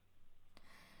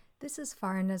This is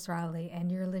Farah Nasralli,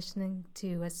 and you're listening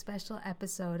to a special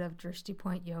episode of Drishti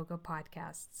Point Yoga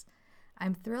Podcasts.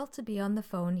 I'm thrilled to be on the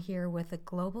phone here with a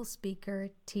global speaker,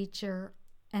 teacher,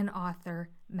 and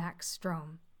author, Max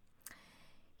Strome.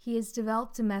 He has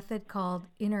developed a method called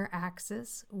Inner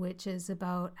Axis, which is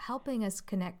about helping us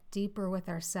connect deeper with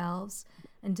ourselves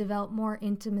and develop more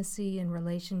intimacy in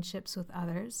relationships with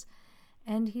others.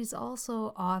 And he's also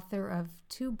author of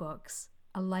 2 books,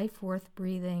 A Life Worth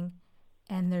Breathing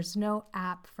and There's No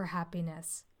App for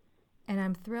Happiness. And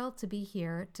I'm thrilled to be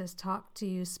here to talk to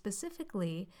you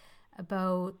specifically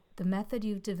about the method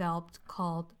you've developed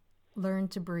called Learn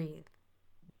to Breathe.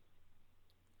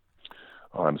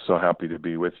 Oh, I'm so happy to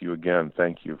be with you again.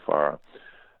 Thank you, Farah.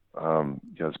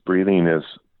 Yes, breathing is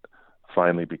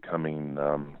finally becoming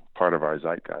part of our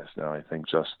zeitgeist now, I think,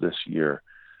 just this year.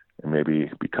 And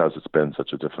maybe because it's been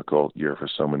such a difficult year for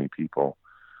so many people,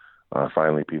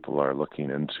 finally people are looking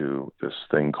into this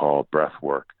thing called breath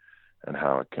work and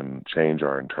how it can change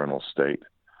our internal state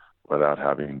without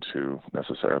having to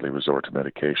necessarily resort to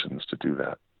medications to do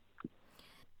that.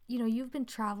 You know, you've been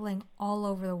traveling all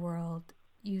over the world.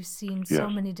 You've seen so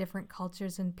many different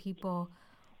cultures and people.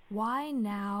 Why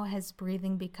now has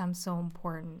breathing become so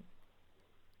important?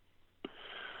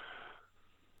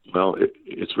 Well,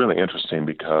 it's really interesting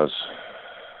because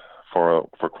for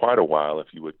quite a while, if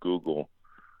you would Google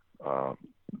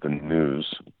the news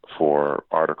for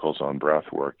articles on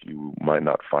breath work, you might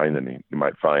not find any. You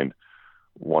might find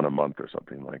one a month or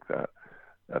something like that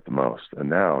at the most. And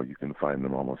now you can find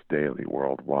them almost daily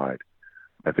worldwide.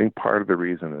 I think part of the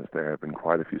reason is there have been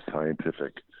quite a few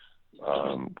scientific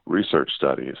research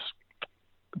studies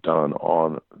done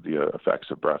on the effects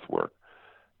of breath work.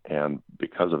 And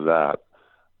because of that,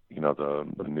 you know,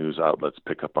 the news outlets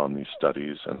pick up on these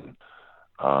studies, and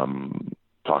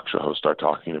talk show hosts start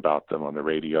talking about them on the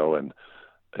radio, and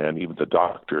even the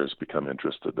doctors become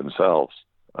interested themselves.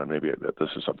 Maybe that this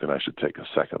is something I should take a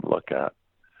second look at.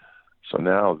 So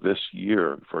now this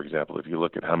year, for example, if you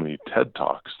look at how many TED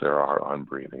Talks there are on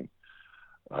breathing,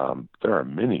 there are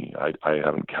many. I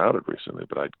haven't counted recently,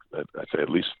 but I'd say at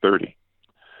least 30.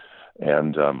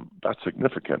 And that's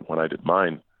significant. When I did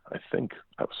mine, I think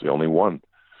I was the only one.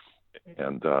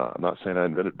 And I'm not saying I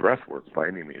invented breath work by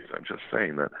any means. I'm just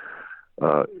saying that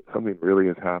something really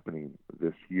is happening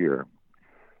this year.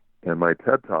 And my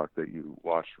TED Talk that you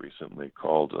watched recently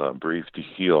called Breathe to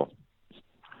Heal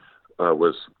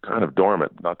was kind of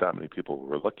dormant. Not that many people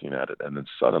were looking at it. And then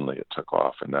suddenly it took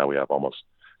off. And now we have almost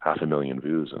 500,000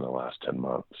 views in the last 10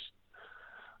 months.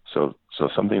 So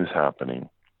something's happening.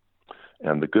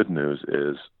 And the good news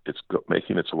is it's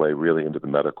making its way really into the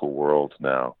medical world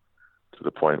now, to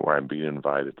the point where I'm being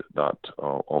invited not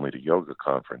only to yoga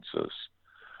conferences,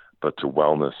 but to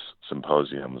wellness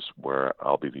symposiums where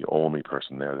I'll be the only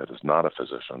person there that is not a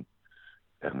physician,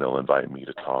 and they'll invite me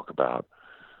to talk about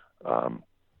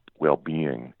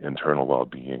well-being, internal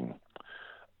well-being.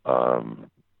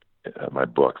 My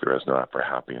book, There Is No App for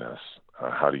Happiness,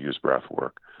 how to use breath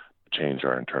work to change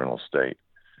our internal state.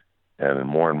 And in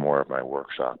more and more of my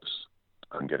workshops,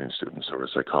 I'm getting students who are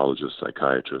psychologists,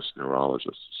 psychiatrists,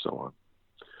 neurologists, and so on.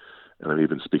 And I'm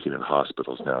even speaking in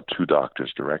hospitals now to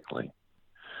doctors directly,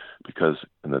 because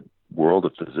in the world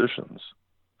of physicians,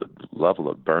 the level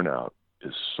of burnout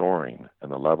is soaring,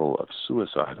 and the level of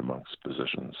suicide amongst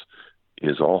physicians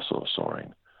is also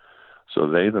soaring. So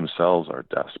they themselves are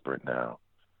desperate now.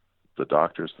 The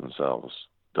doctors themselves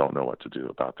don't know what to do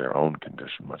about their own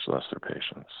condition, much less their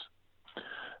patients.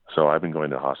 So I've been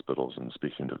going to hospitals and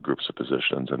speaking to groups of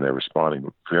physicians, and they're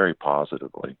responding very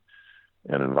positively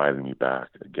and inviting me back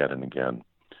again and again.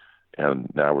 And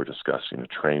now we're discussing a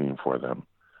training for them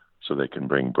so they can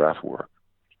bring breath work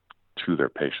to their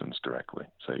patients directly.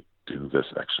 Say, do this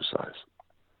exercise.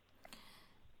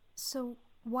 So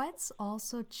what's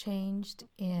also changed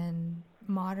in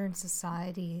modern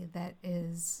society that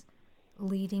is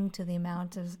leading to the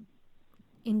amount of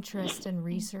interest and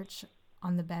research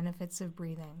on the benefits of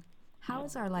breathing? How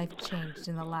has our life changed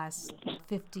in the last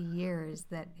 50 years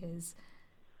that is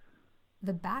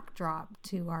the backdrop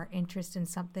to our interest in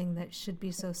something that should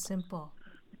be so simple?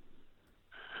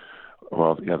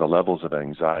 Well, yeah, the levels of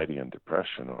anxiety and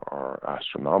depression are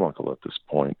astronomical at this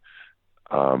point.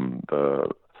 The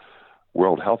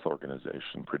World Health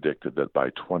Organization predicted that by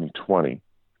 2020,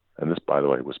 and this, by the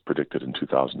way, was predicted in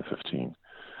 2015,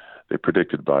 they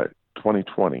predicted by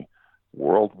 2020,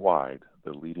 worldwide,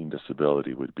 the leading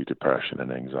disability would be depression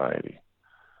and anxiety.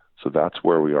 So that's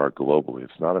where we are globally.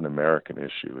 It's not an American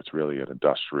issue. It's really an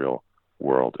industrial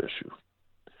world issue.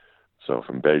 So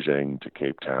from Beijing to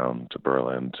Cape Town to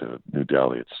Berlin to New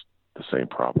Delhi, it's the same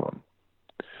problem.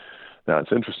 Now,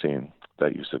 it's interesting.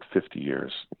 that you said 50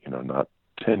 years, not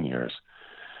 10 years,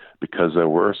 because there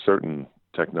were certain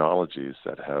technologies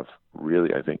that have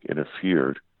really, I think,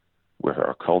 interfered with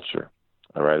our culture.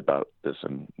 I write about this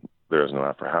in There Is No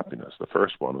App for Happiness. The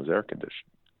first one was air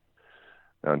conditioning.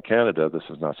 Now, in Canada, this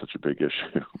is not such a big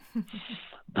issue.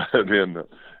 But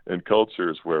in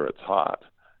cultures where it's hot,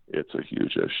 it's a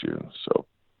huge issue. So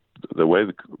the way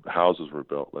the houses were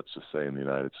built, let's just say in the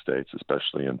United States,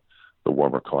 especially in the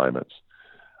warmer climates,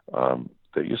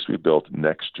 they used to be built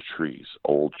next to trees,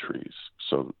 old trees,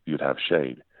 so you'd have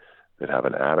shade. They'd have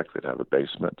an attic, they'd have a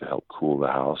basement to help cool the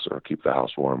house or keep the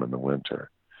house warm in the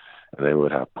winter. And they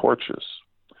would have porches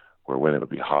where when it would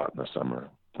be hot in the summer,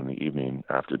 in the evening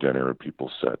after dinner, people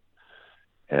sit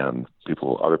and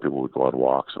other people would go on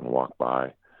walks and walk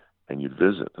by, and you'd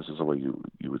visit. This is the way you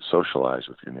would socialize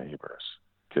with your neighbors.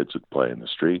 Kids would play in the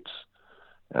streets,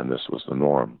 and this was the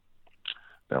norm.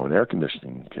 Now, when air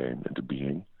conditioning came into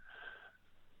being,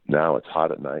 now it's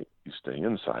hot at night, you stay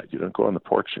inside. You don't go on the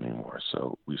porch anymore.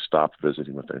 So we stopped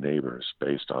visiting with our neighbors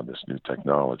based on this new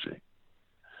technology.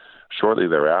 Shortly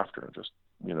thereafter, just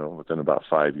within about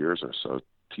 5 years or so,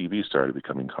 TV started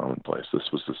becoming commonplace.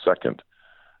 This was the second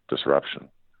disruption.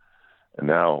 And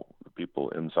now the people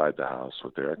inside the house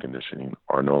with their air conditioning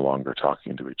are no longer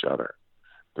talking to each other.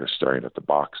 They're staring at the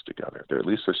box together. At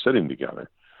least they're sitting together,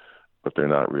 but they're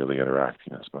not really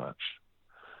interacting as much.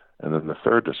 And then the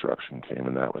third disruption came,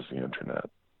 and that was the internet,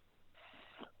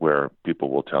 where people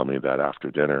will tell me that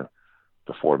after dinner,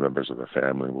 the 4 members of the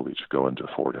family will each go into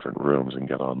 4 different rooms and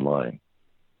get online.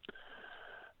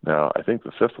 Now, I think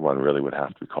the fifth one really would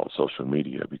have to be called social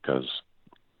media, because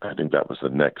I think that was the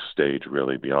next stage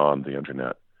really beyond the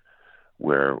internet,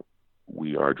 where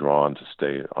we are drawn to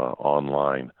stay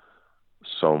online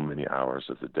so many hours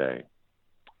of the day,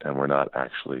 and we're not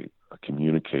actually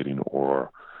communicating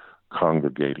or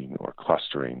congregating or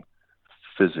clustering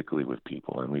physically with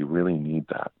people, and we really need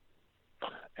that.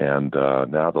 And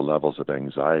now the levels of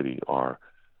anxiety are,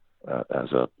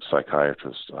 as a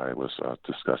psychiatrist I was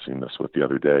discussing this with the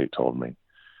other day, told me,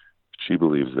 she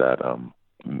believes that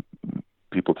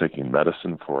people taking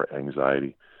medicine for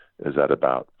anxiety is at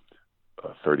about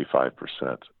 35%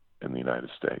 in the United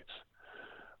States.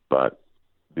 But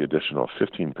the additional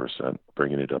 15%,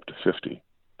 bringing it up to 50%,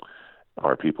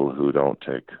 are people who don't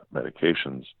take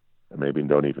medications and maybe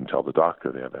don't even tell the doctor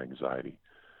they have anxiety,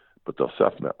 but they'll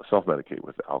self-medicate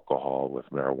with alcohol, with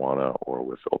marijuana, or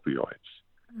with opioids.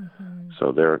 Mm-hmm.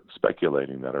 So they're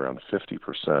speculating that around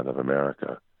 50% of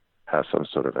America has some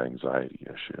sort of anxiety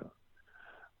issue.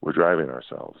 We're driving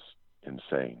ourselves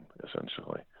insane,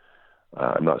 essentially.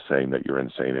 I'm not saying that you're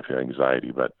insane if you have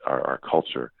anxiety, but our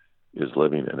culture is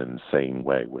living in an insane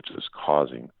way, which is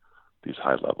causing these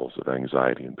high levels of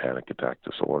anxiety and panic attack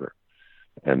disorder.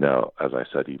 And now, as I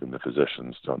said, even the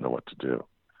physicians don't know what to do.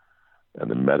 And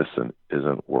the medicine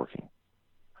isn't working.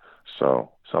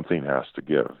 So something has to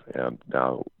give. And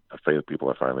now people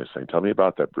are finally saying, tell me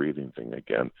about that breathing thing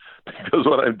again, because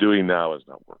what I'm doing now is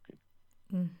not working.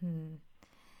 Mm-hmm.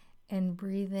 And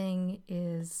breathing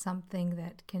is something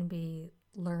that can be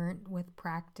learned with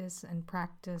practice, and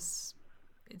practice,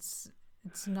 it's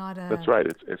not a That's right.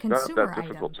 It's not that item.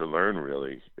 difficult to learn,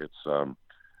 really. It's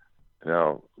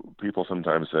now people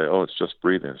sometimes say, "Oh, it's just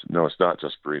breathing." No, it's not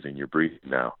just breathing. You're breathing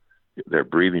now. They're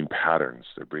breathing patterns.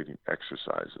 They're breathing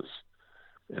exercises.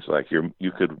 It's like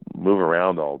you could move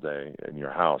around all day in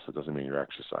your house. It doesn't mean you're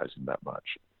exercising that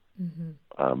much.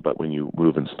 Mm-hmm. But when you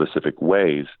move in specific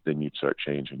ways, then you start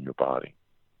changing your body.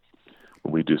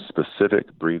 When we do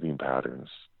specific breathing patterns,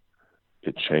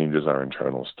 it changes our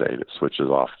internal state. It switches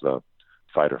off the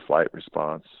fight or flight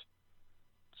response,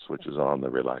 switches on the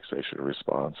relaxation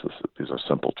response. These are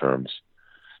simple terms,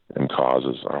 and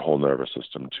causes our whole nervous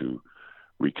system to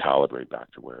recalibrate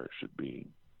back to where it should be.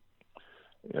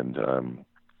 And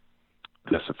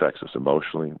this affects us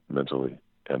emotionally, mentally,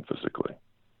 and physically.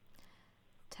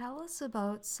 Tell us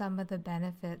about some of the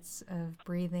benefits of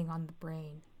breathing on the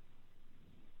brain.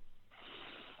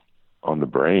 On the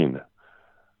brain,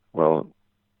 well,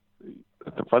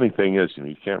 the funny thing is,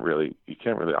 you can't really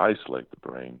isolate the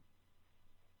brain.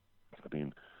 I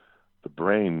mean, the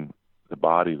brain, the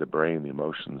body, the brain, the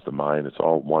emotions, the mind, it's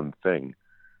all one thing.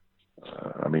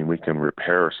 We can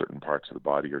repair certain parts of the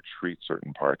body or treat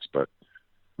certain parts, but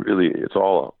really it's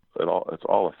all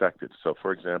affected. So,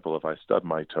 for example, if I stub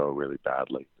my toe really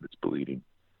badly, it's bleeding.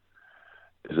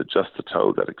 Is it just the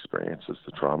toe that experiences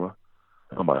the trauma?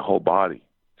 No, my whole body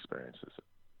experiences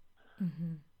it.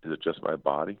 Mm-hmm. Is it just my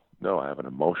body? No, I have an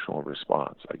emotional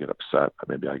response. I get upset.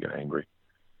 Maybe I get angry.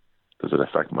 Does it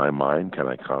affect my mind? Can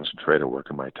I concentrate or work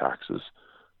on my taxes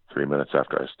 3 minutes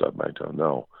after I stub my toe?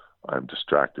 No. I'm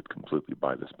distracted completely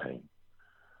by this pain.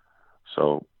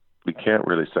 So we can't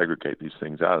really segregate these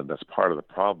things out, and that's part of the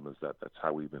problem, is that that's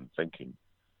how we've been thinking.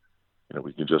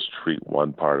 We can just treat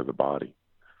one part of the body.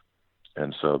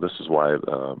 And so this is why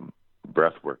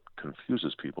breath work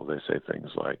confuses people. They say things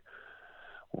like,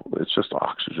 well, it's just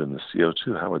oxygen, the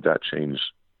CO2. How would that change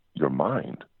your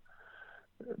mind?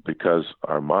 Because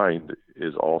our mind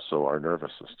is also our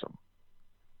nervous system.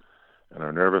 And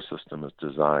our nervous system is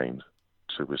designed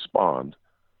to respond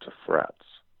to threats.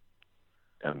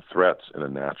 And threats in a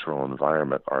natural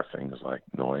environment are things like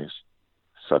noise,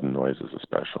 sudden noises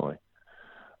especially.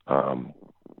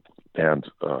 And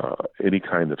any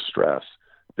kind of stress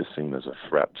is seen as a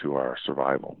threat to our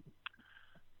survival.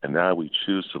 And now we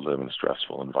choose to live in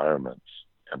stressful environments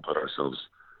and put ourselves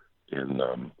in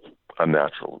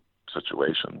unnatural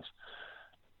situations.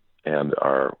 And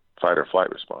our fight or flight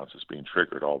response is being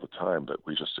triggered all the time, but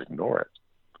we just ignore it.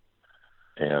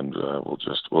 And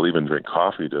we'll even drink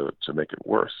coffee to make it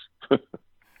worse.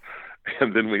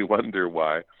 And then we wonder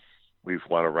why we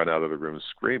want to run out of the room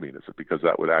screaming. Is it because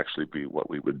that would actually be what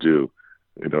we would do?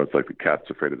 It's like the cat's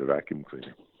afraid of the vacuum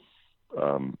cleaner.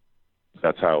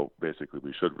 That's how basically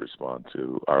we should respond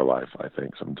to our life, I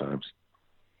think, sometimes.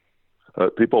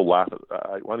 People laugh.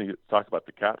 I want to talk about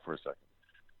the cat for a second,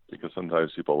 because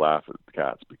sometimes people laugh at the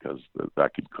cats because the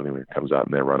vacuum cleaner comes out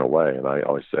and they run away. And I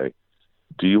always say,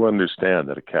 do you understand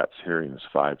that a cat's hearing is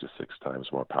 5 to 6 times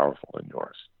more powerful than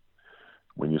yours?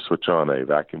 When you switch on a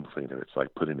vacuum cleaner, it's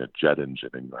like putting a jet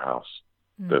engine in your house.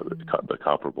 Mm-hmm. The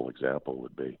comparable example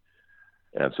would be.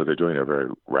 And so they're doing a very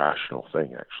rational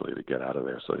thing, actually, to get out of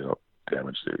there so they don't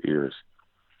damage their ears.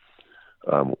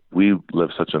 We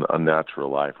live such an unnatural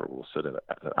life where we'll sit in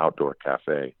an outdoor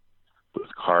cafe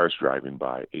with cars driving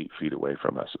by 8 feet away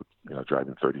from us,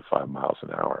 driving 35 miles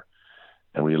an hour.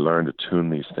 And we learn to tune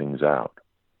these things out.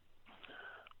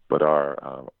 But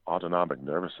our autonomic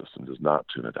nervous system does not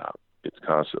tune it out. It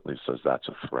constantly says that's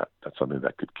a threat. That's something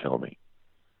that could kill me.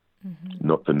 Mm-hmm.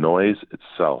 No, the noise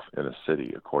itself in a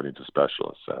city, according to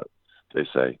specialists, they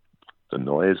say the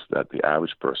noise that the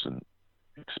average person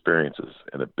experiences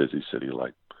in a busy city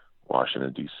like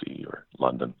Washington, D.C. or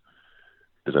London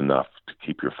is enough to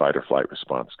keep your fight or flight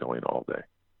response going all day.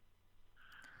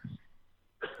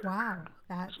 Wow,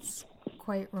 that's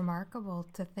quite remarkable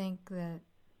to think that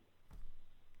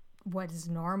what is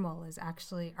normal is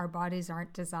actually our bodies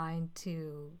aren't designed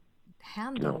to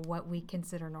handle what we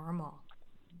consider normal.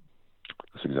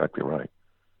 That's exactly right.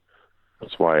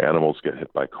 That's why animals get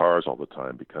hit by cars all the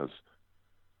time, because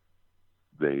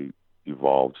they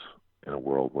evolved in a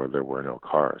world where there were no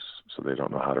cars, so they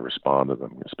don't know how to respond to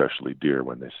them, especially deer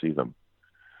when they see them.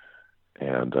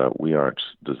 And we aren't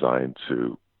designed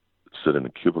to sit in a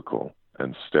cubicle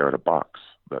and stare at a box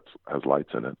that has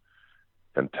lights in it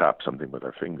and tap something with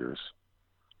our fingers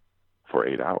for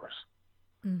 8 hours.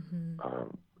 Mm-hmm.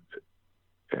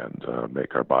 And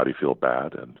make our body feel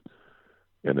bad.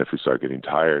 And if we start getting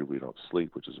tired, we don't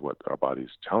sleep, which is what our body's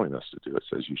telling us to do. It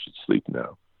says you should sleep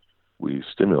now. We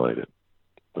stimulate it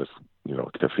with,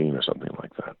 caffeine or something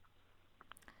like that.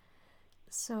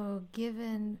 So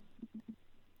given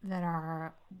that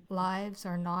our lives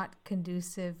are not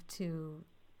conducive to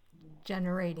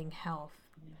generating health,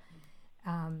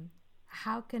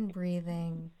 how can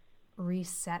breathing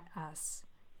reset us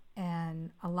and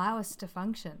allow us to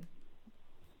function?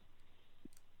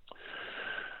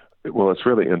 Well, it's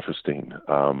really interesting.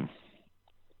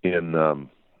 In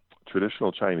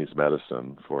traditional Chinese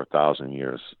medicine, for 1,000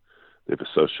 years, they've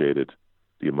associated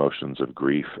the emotions of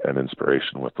grief and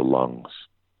inspiration with the lungs.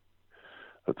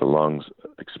 That the lungs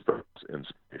express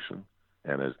inspiration,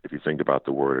 and if you think about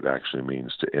the word, it actually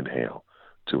means to inhale,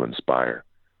 to inspire.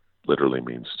 Literally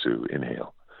means to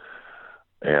inhale.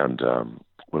 And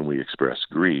when we express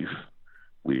grief,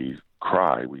 we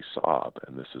cry, we sob,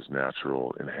 and this is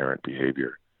natural, inherent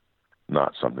behavior,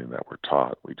 not something that we're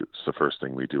taught. It's the first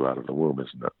thing we do out of the womb,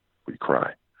 isn't it? We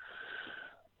cry.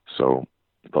 So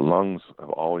the lungs have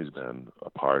always been a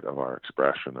part of our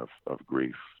expression of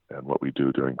grief and what we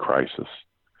do during crisis.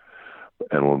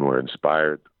 And when we're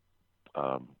inspired,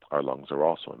 our lungs are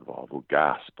also involved. We'll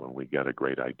gasp when we get a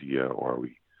great idea, or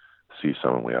we see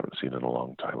someone we haven't seen in a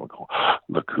long time. We'll go,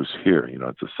 look who's here.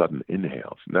 It's a sudden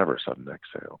inhale. It's never a sudden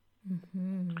exhale.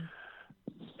 Mm-hmm.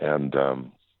 And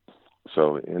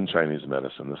so in Chinese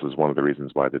medicine, this is one of the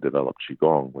reasons why they developed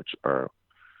Qigong, which are,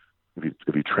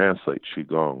 if you translate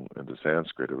Qigong into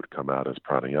Sanskrit, it would come out as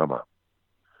pranayama.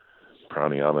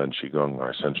 Pranayama and Qigong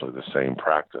are essentially the same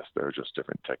practice. They're just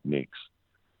different techniques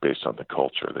based on the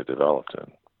culture they developed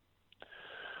in.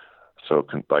 So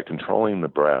by controlling the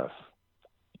breath,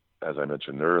 as I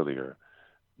mentioned earlier,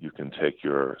 you can take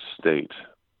your state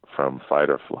from fight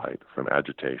or flight, from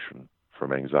agitation,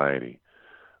 from anxiety,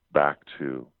 back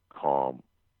to calm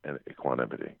and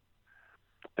equanimity.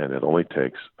 And it only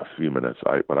takes a few minutes.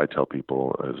 What I tell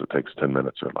people is it takes 10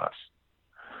 minutes or less.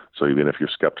 So even if you're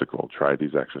skeptical, try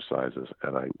these exercises,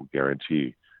 and I will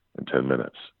guarantee in 10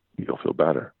 minutes you'll feel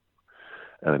better.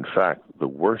 And in fact, the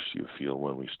worse you feel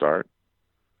when we start,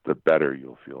 the better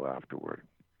you'll feel afterward.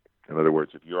 In other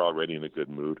words, if you're already in a good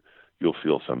mood, you'll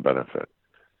feel some benefit.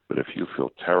 But if you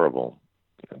feel terrible,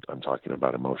 and I'm talking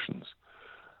about emotions,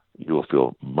 you'll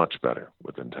feel much better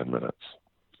within 10 minutes.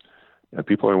 And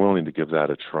people are willing to give that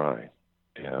a try.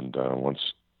 And once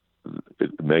it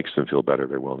makes them feel better,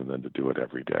 they're willing then to do it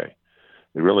every day.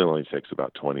 It really only takes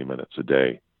about 20 minutes a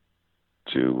day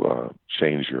to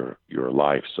change your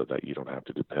life so that you don't have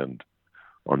to depend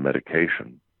on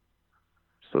medication,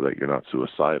 so that you're not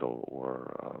suicidal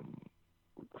or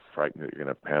frightened that you're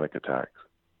going to have panic attacks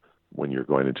when you're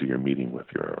going into your meeting with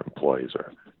your employees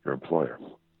or your employer.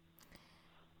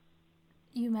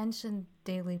 You mentioned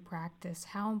daily practice.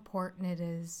 How important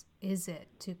is it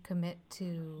to commit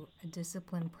to a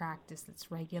disciplined practice that's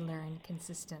regular and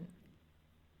consistent?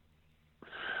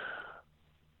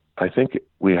 I think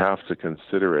we have to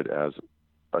consider it as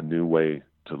a new way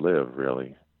to live,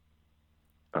 really.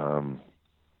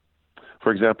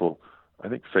 For example, I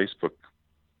think Facebook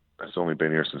has only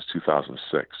been here since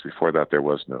 2006. Before that, there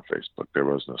was no Facebook. There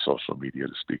was no social media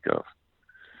to speak of.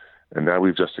 And now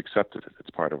we've just accepted it. It's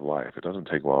part of life. It doesn't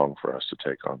take long for us to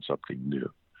take on something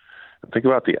new. And think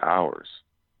about the hours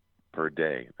per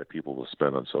day that people will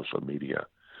spend on social media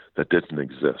that didn't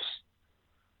exist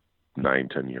 9,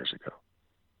 10 years ago.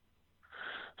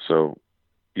 So,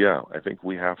 yeah, I think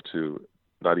we have to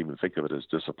not even think of it as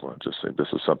discipline. Just say, this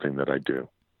is something that I do.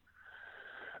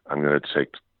 I'm going to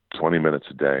take 20 minutes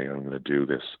a day. I'm going to do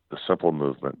the simple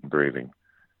movement and breathing,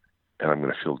 and I'm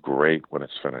going to feel great when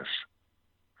it's finished.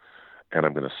 And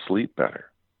I'm going to sleep better.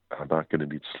 I'm not going to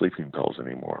need sleeping pills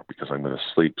anymore because I'm going to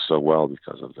sleep so well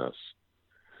because of this.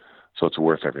 So it's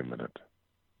worth every minute.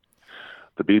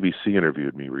 The BBC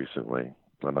interviewed me recently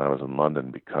when I was in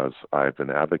London because I've been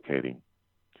advocating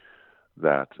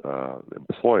that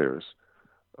employers,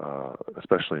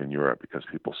 especially in Europe, because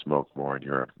people smoke more in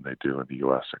Europe than they do in the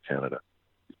U.S. or Canada,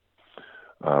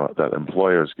 that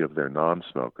employers give their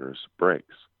non-smokers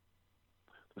breaks,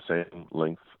 the same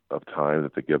length of time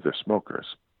that they give their smokers.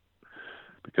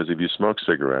 Because if you smoke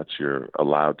cigarettes, you're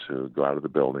allowed to go out of the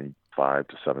building 5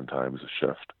 to 7 times a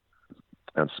shift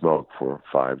and smoke for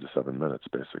 5 to 7 minutes,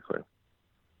 basically.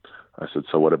 I said,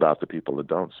 so what about the people that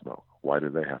don't smoke? Why do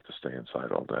they have to stay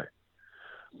inside all day?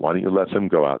 Why don't you let them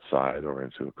go outside or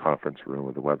into a conference room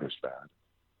where the weather's bad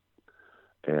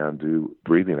and do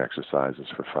breathing exercises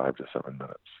for 5 to 7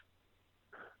 minutes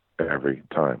every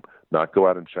time? Not go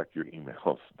out and check your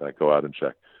emails, not go out and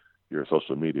check your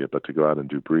social media, but to go out and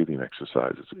do breathing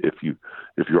exercises. If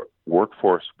your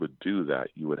workforce would do that,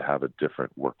 you would have a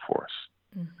different workforce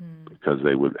because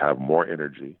they would have more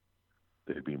energy,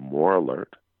 they'd be more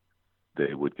alert,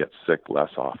 they would get sick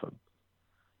less often,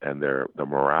 and the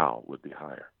morale would be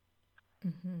higher.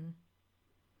 Mm-hmm.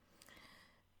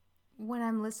 When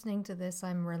I'm listening to this,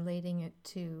 I'm relating it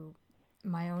to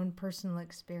my own personal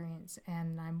experience,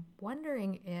 and I'm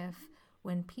wondering if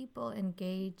when people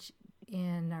engage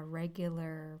in a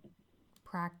regular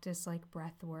practice like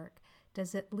breath work,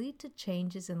 does it lead to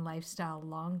changes in lifestyle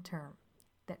long term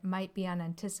that might be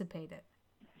unanticipated?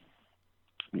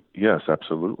 Yes,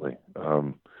 absolutely.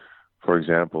 For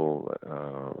example,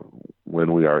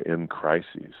 when we are in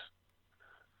crises,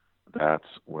 that's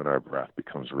when our breath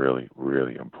becomes really,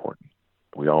 really important.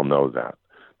 We all know that.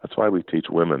 That's why we teach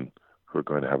women who are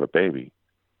going to have a baby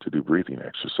to do breathing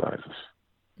exercises.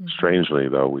 Mm-hmm. Strangely,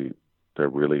 though, they're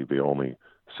really the only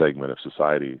segment of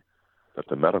society that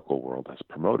the medical world has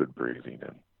promoted breathing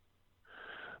in.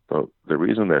 But the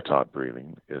reason they're taught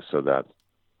breathing is so that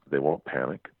they won't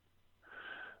panic,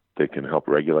 they can help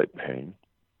regulate pain,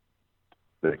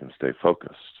 they can stay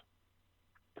focused,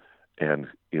 and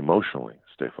emotionally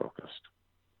stay focused.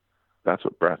 That's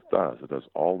what breath does. It does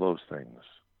all those things,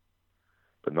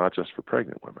 but not just for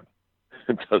pregnant women.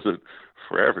 It does it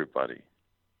for everybody.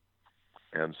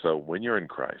 And so when you're in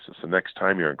crisis, the next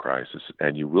time you're in crisis,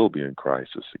 and you will be in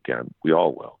crisis again, we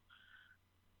all will.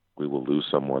 We will lose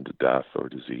someone to death or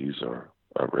disease or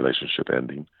a relationship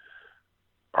ending.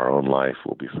 Our own life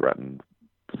will be threatened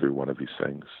through one of these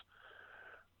things.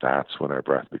 That's when our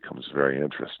breath becomes very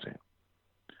interesting.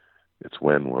 It's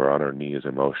when we're on our knees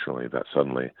emotionally that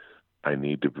suddenly I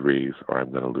need to breathe or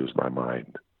I'm going to lose my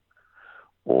mind.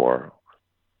 Or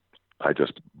I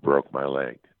just broke my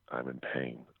leg. I'm in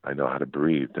pain. I know how to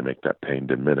breathe to make that pain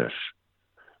diminish.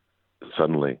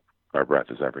 Suddenly, our breath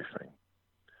is everything.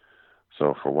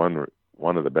 So for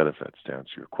one of the benefits, to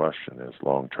answer your question, is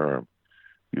long term,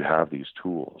 you have these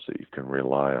tools that you can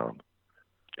rely on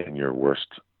in your worst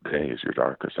days, your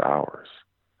darkest hours.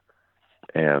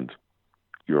 And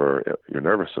your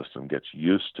nervous system gets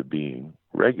used to being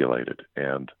regulated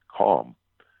and calm.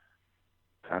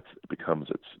 That becomes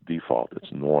its default,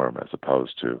 its norm, as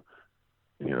opposed to,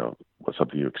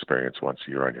 something you experience once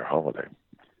a year on your holiday.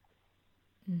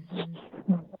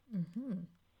 Mm-hmm. Mm-hmm.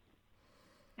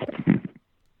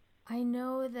 I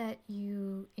know that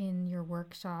you, in your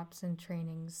workshops and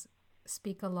trainings,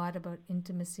 speak a lot about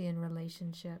intimacy and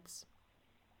relationships.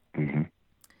 Mm-hmm.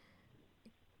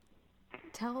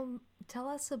 Tell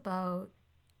us about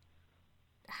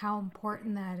how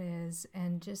important that is,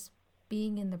 and just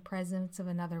being in the presence of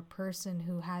another person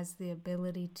who has the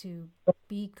ability to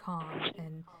be calm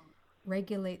and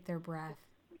regulate their breath,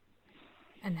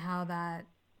 and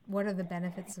what are the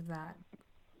benefits of that?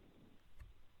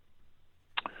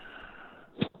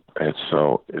 It's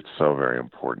so very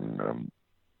important.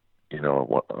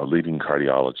 A leading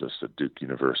cardiologist at Duke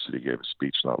University gave a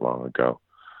speech not long ago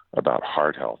about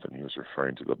heart health, and he was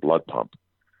referring to the blood pump,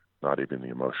 not even the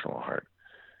emotional heart.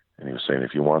 And he was saying,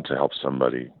 if you want to help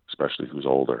somebody, especially who's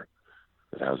older,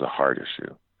 that has a heart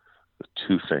issue, the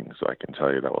two things I can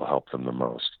tell you that will help them the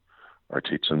most are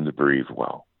teach them to breathe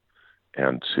well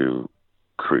and to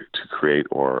create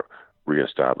or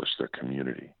reestablish their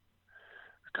community.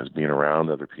 Because being around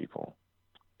other people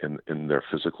in their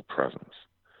physical presence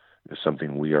is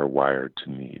something we are wired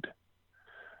to need.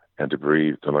 And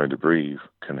to learn to breathe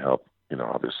can help,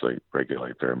 obviously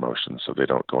regulate their emotions so they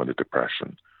don't go into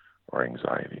depression or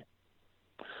anxiety.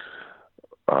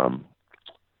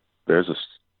 There's a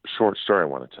short story I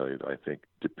want to tell you that I think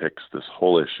depicts this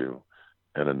whole issue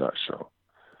in a nutshell.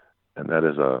 And that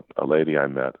is a lady I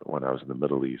met when I was in the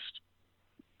Middle East.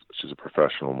 She's a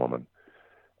professional woman.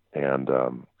 And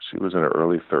she was in her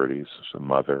early 30s. She's a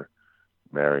mother,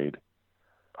 married,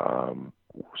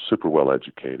 super well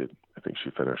educated. I think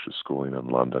she finished her schooling in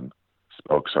London,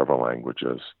 spoke several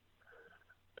languages,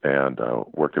 and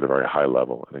worked at a very high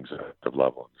level, an executive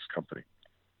level in this company.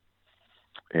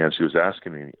 And she was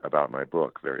asking me about my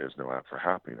book, There Is No App for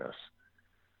Happiness.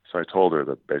 So I told her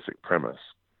the basic premise.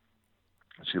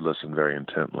 She listened very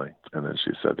intently, and then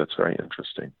she said, "That's very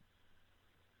interesting."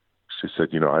 She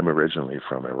said, "I'm originally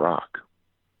from Iraq."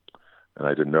 And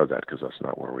I didn't know that because that's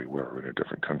not where we were. We were in a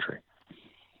different country.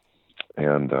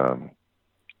 And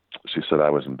she said, "I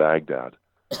was in Baghdad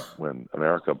when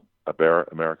America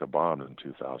bombed in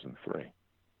 2003.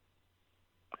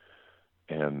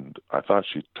 And I thought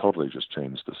she totally just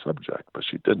changed the subject, but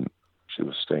she didn't. She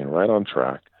was staying right on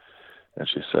track. And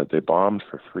she said, they bombed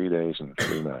for 3 days and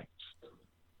 3 nights.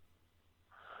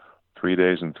 3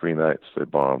 days and 3 nights they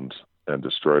bombed and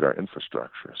destroyed our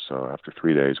infrastructure. So after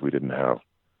 3 days, we didn't have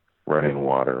running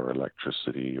water or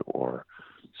electricity or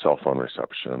cell phone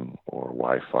reception or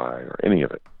Wi-Fi or any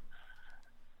of it.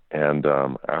 And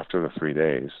after the 3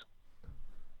 days,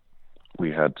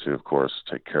 we had to, of course,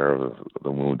 take care of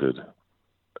the wounded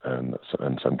and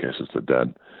in some cases the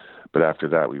dead. But after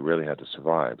that, we really had to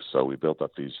survive. So we built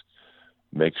up these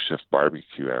makeshift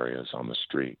barbecue areas on the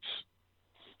streets.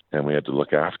 And we had to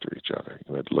look after each other.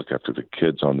 We had to look after the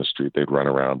kids on the street. They'd run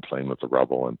around playing with the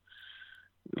rubble, and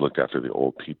we looked after the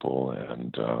old people.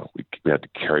 And we had to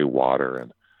carry water,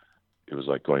 and it was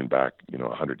like going back,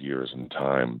 100 years in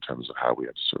time in terms of how we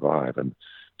had to survive. And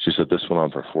she said this went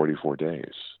on for 44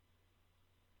 days.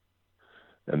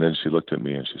 And then she looked at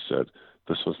me and she said,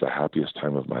 this was the happiest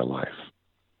time of my life.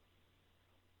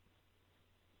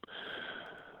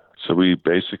 So we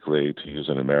basically, to use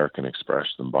an American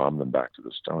expression, bombed them back to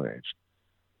the Stone Age.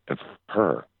 And for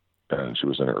her, and she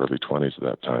was in her early 20s at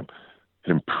that time,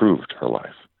 it improved her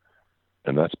life.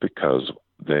 And that's because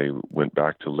they went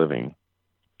back to living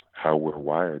how we're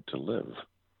wired to live,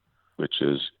 which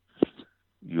is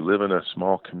you live in a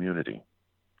small community,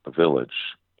 a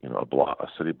village, a block, a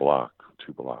city block,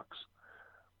 2 blocks.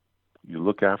 You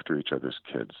look after each other's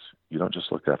kids. You don't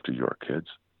just look after your kids.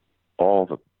 All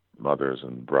the mothers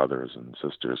and brothers and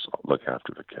sisters look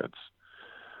after the kids.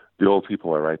 The old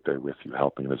people are right there with you,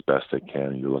 helping as best they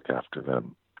can. You look after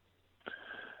them.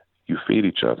 You feed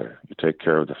each other. You take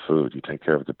care of the food. You take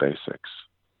care of the basics.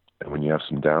 And when you have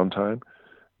some downtime,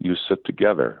 you sit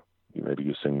together. Maybe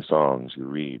you sing songs, you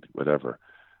read, whatever,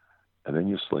 and then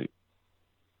you sleep.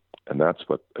 And that's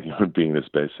what a human being is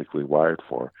basically wired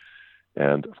for.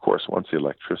 And of course, once the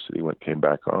electricity came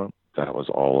back on, that was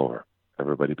all over.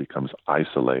 Everybody becomes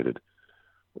isolated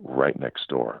right next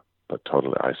door, but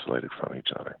totally isolated from each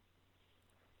other.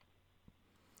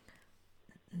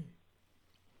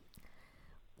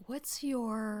 What's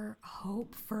your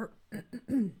hope for,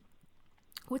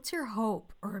 what's your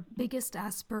hope or biggest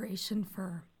aspiration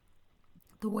for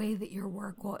the way that your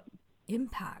work will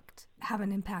have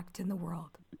an impact in the world?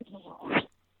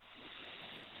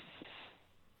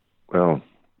 Well,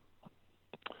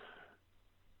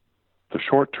 the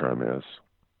short term is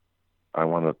I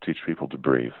want to teach people to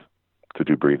breathe, to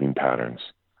do breathing patterns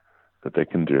that they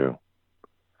can do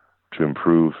to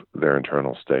improve their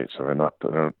internal state. So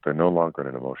they're no longer in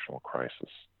an emotional crisis.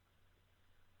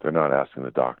 They're not asking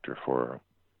the doctor for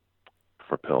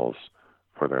pills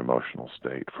for their emotional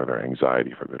state, for their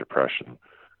anxiety, for their depression,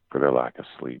 for their lack of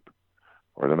sleep,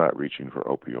 or they're not reaching for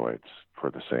opioids for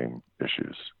the same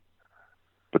issues.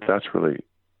 But that's really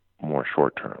more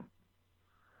short term.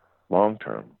 Long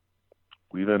term,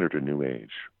 we've entered a new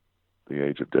age, the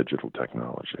age of digital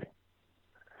technology.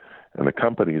 And the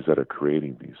companies that are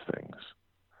creating these things,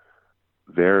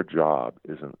 their job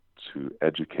isn't to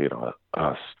educate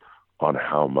us on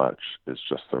how much is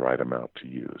just the right amount to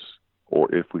use,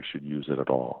 or if we should use it at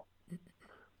all.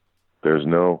 There's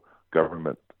no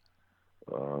government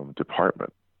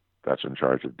department that's in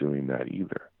charge of doing that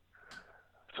either.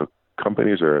 So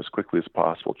companies are as quickly as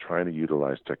possible trying to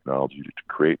utilize technology to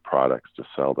create products to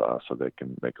sell to us so they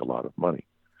can make a lot of money.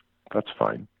 That's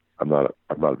fine. I'm not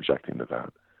objecting to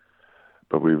that.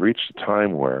 But we've reached a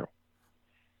time where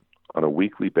on a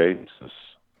weekly basis,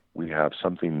 we have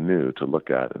something new to look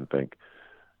at and think,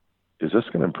 is this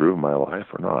going to improve my life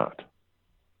or not?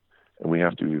 And we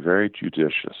have to be very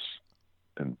judicious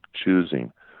in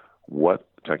choosing what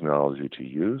technology to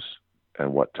use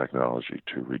and what technology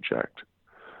to reject.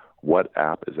 What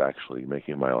app is actually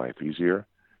making my life easier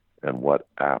and what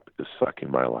app is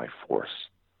sucking my life force?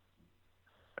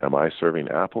 Am I serving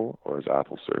Apple or is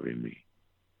Apple serving me?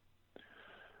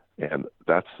 And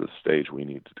that's the stage we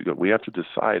need to go. We have to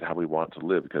decide how we want to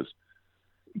live, because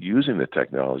using the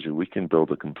technology, we can build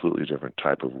a completely different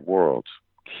type of world,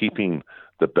 keeping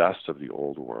the best of the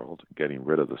old world, getting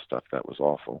rid of the stuff that was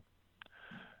awful,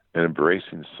 and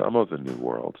embracing some of the new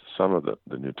world, some of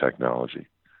the new technology,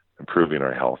 improving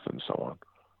our health and so on.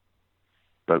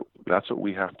 But that's what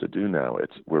we have to do now.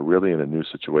 We're really in a new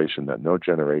situation that no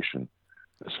generation,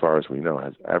 as far as we know,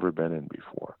 has ever been in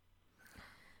before,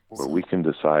 where we can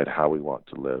decide how we want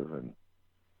to live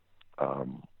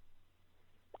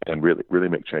and really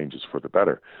make changes for the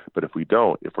better. But if we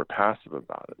don't, if we're passive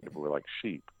about it, if we're like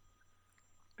sheep,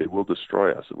 it will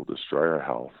destroy us. It will destroy our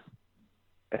health,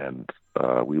 and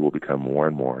we will become more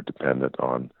and more dependent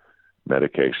on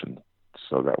medication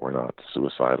so that we're not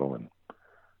suicidal and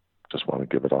just want to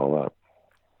give it all up.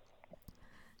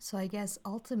 So I guess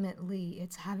ultimately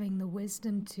it's having the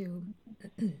wisdom to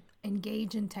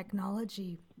engage in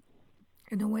technology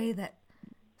in a way that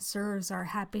serves our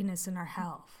happiness and our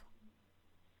health.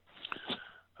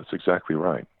 That's exactly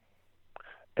right.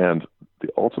 And the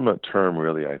ultimate term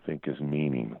really, I think, is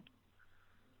meaning.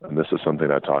 And this is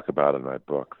something I talk about in my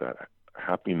book, that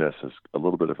happiness is a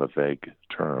little bit of a vague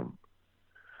term.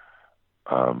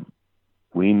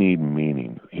 We need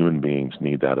meaning. Human beings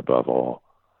need that above all.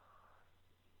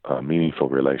 Meaningful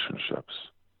relationships,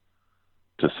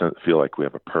 to feel like we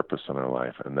have a purpose in our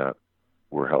life and that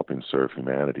we're helping serve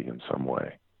humanity in some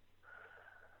way.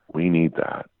 We need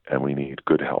that, and we need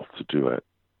good health to do it.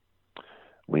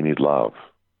 We need love.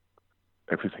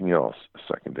 Everything else is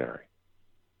secondary.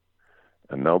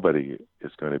 And nobody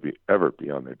is going to ever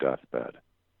be on their deathbed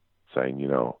saying,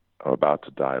 I'm about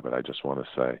to die, but I just want to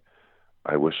say,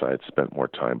 I wish I had spent more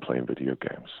time playing video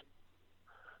games.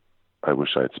 I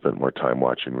wish I had spent more time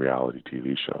watching reality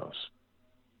TV shows.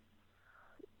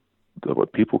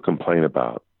 What people complain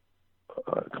about,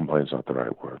 complain is not the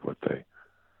right word, what they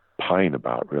pine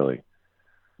about really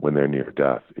when they're near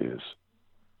death is,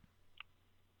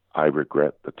 I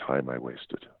regret the time I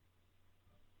wasted.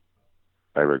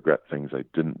 I regret things I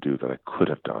didn't do that I could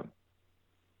have done.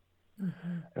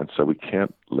 Mm-hmm. And so we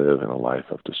can't live in a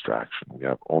life of distraction. We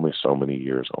have only so many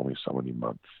years, only so many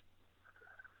months,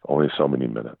 only so many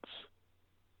minutes.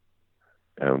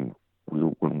 And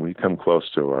when we come close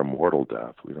to our mortal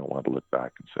death, we don't want to look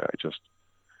back and say,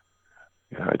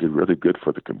 I did really good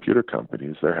for the computer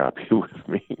companies. They're happy with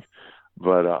me.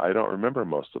 But I don't remember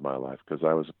most of my life because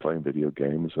I was playing video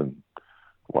games and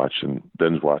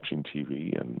binge watching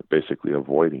TV and basically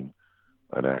avoiding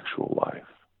an actual life.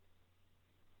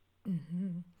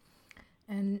 Mm-hmm.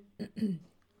 And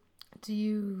do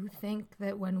you think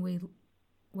that when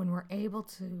we're able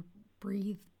to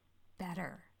breathe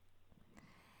better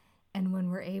and when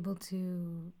we're able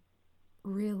to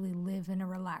really live in a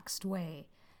relaxed way,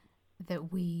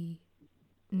 that we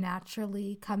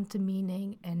naturally come to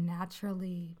meaning and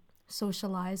naturally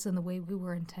socialize in the way we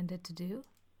were intended to do?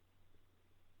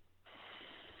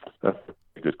 That's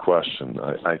a good question.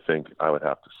 I think I would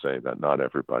have to say that not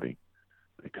everybody,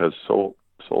 because souls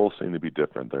seem to be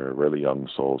different. There are really young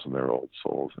souls and there are old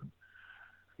souls. And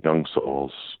young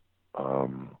souls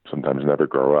sometimes never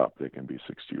grow up. They can be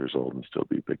 60 years old and still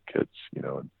be big kids,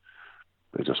 and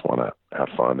they just want to have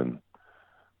fun, and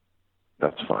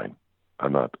that's fine.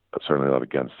 I'm certainly not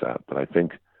against that. But I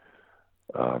think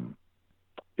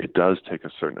it does take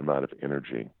a certain amount of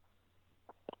energy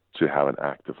to have an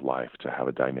active life, to have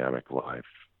a dynamic life.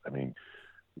 I mean,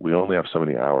 we only have so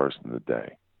many hours in the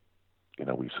day.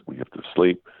 We have to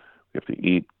sleep, we have to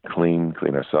eat, clean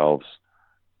ourselves,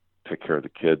 take care of the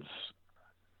kids,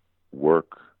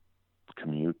 work,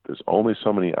 commute. There's only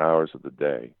so many hours of the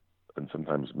day, and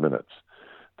sometimes minutes,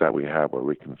 that we have where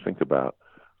we can think about,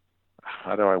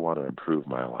 how do I want to improve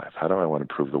my life? How do I want to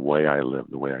improve the way I live,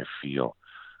 the way I feel,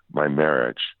 my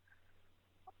marriage?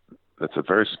 That's a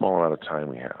very small amount of time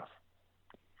we have.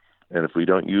 And if we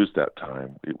don't use that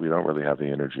time, we don't really have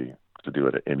the energy to do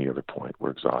it at any other point.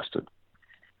 We're exhausted.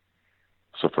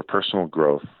 So for personal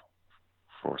growth,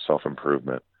 for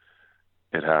self-improvement,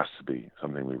 it has to be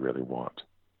something we really want,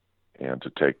 and to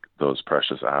take those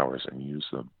precious hours and use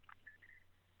them.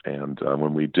 And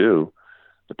when we do,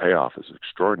 the payoff is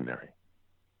extraordinary.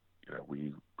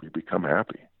 We become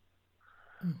happy.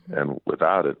 Mm-hmm. And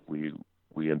without it,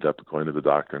 we end up going to the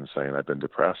doctor and saying, I've been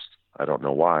depressed. I don't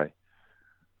know why.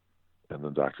 And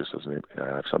the doctor says, maybe I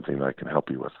have something I can help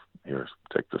you with. Here,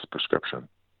 take this prescription.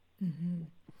 Mm-hmm.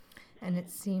 And it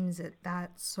seems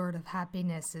that sort of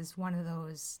happiness is one of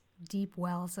those deep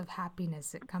wells of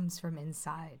happiness that comes from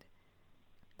inside.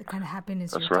 The kind of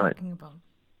happiness you're talking about.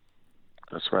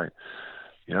 That's right.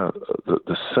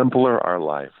 The simpler our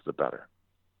life, the better.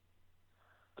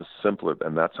 The simpler,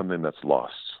 and that's something that's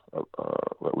lost,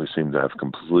 what we seem to have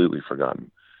completely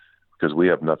forgotten, because we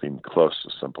have nothing close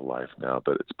to simple life now,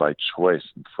 but it's by choice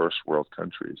in first world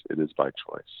countries. It is by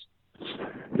choice.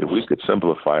 If we could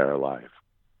simplify our life,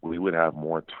 we would have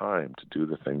more time to do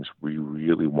the things we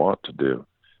really want to do,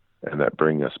 and that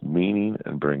bring us meaning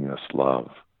and bring us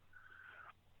love.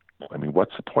 I mean,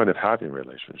 what's the point of having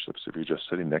relationships if you're just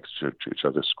sitting next to each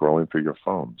other scrolling through your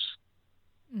phones?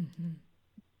 Mm-hmm.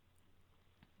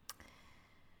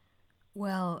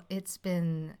 Well, it's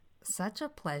been such a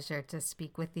pleasure to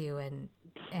speak with you, and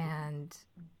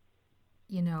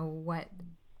what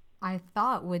I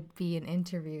thought would be an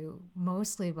interview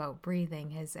mostly about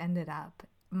breathing has ended up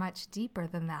much deeper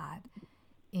than that,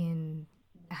 in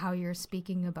how you're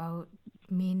speaking about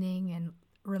meaning and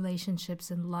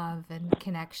relationships and love and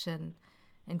connection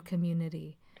and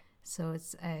community. So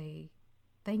it's a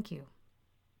thank you.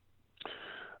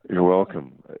 You're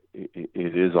welcome. It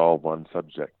is all one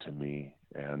subject to me.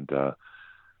 And,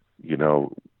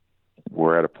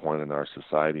 we're at a point in our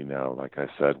society now, like I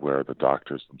said, where the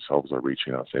doctors themselves are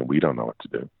reaching out saying, we don't know what to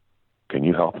do. Can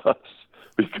you help us?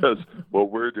 Because what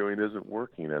we're doing isn't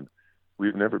working. And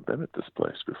we've never been at this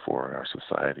place before in our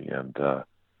society. And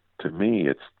to me,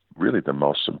 it's really the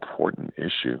most important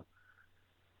issue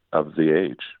of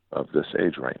this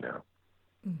age right now.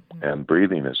 Mm-hmm. And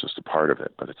breathing is just a part of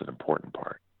it, but it's an important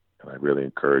part. And I really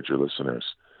encourage your listeners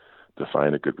to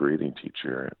find a good breathing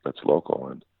teacher that's local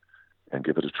and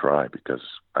give it a try, because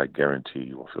I guarantee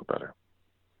you will feel better.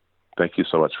 Thank you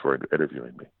so much for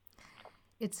interviewing me.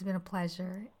 It's been a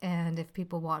pleasure. And if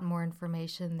people want more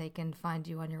information, they can find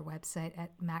you on your website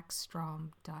at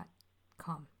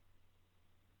maxstrom.com.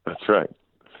 That's right.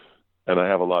 And I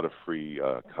have a lot of free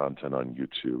content on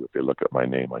YouTube. If they look up my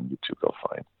name on YouTube, they'll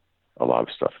find a lot of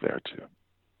stuff there too.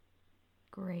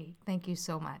 Great. Thank you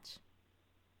so much.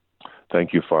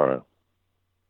 Thank you, Farah.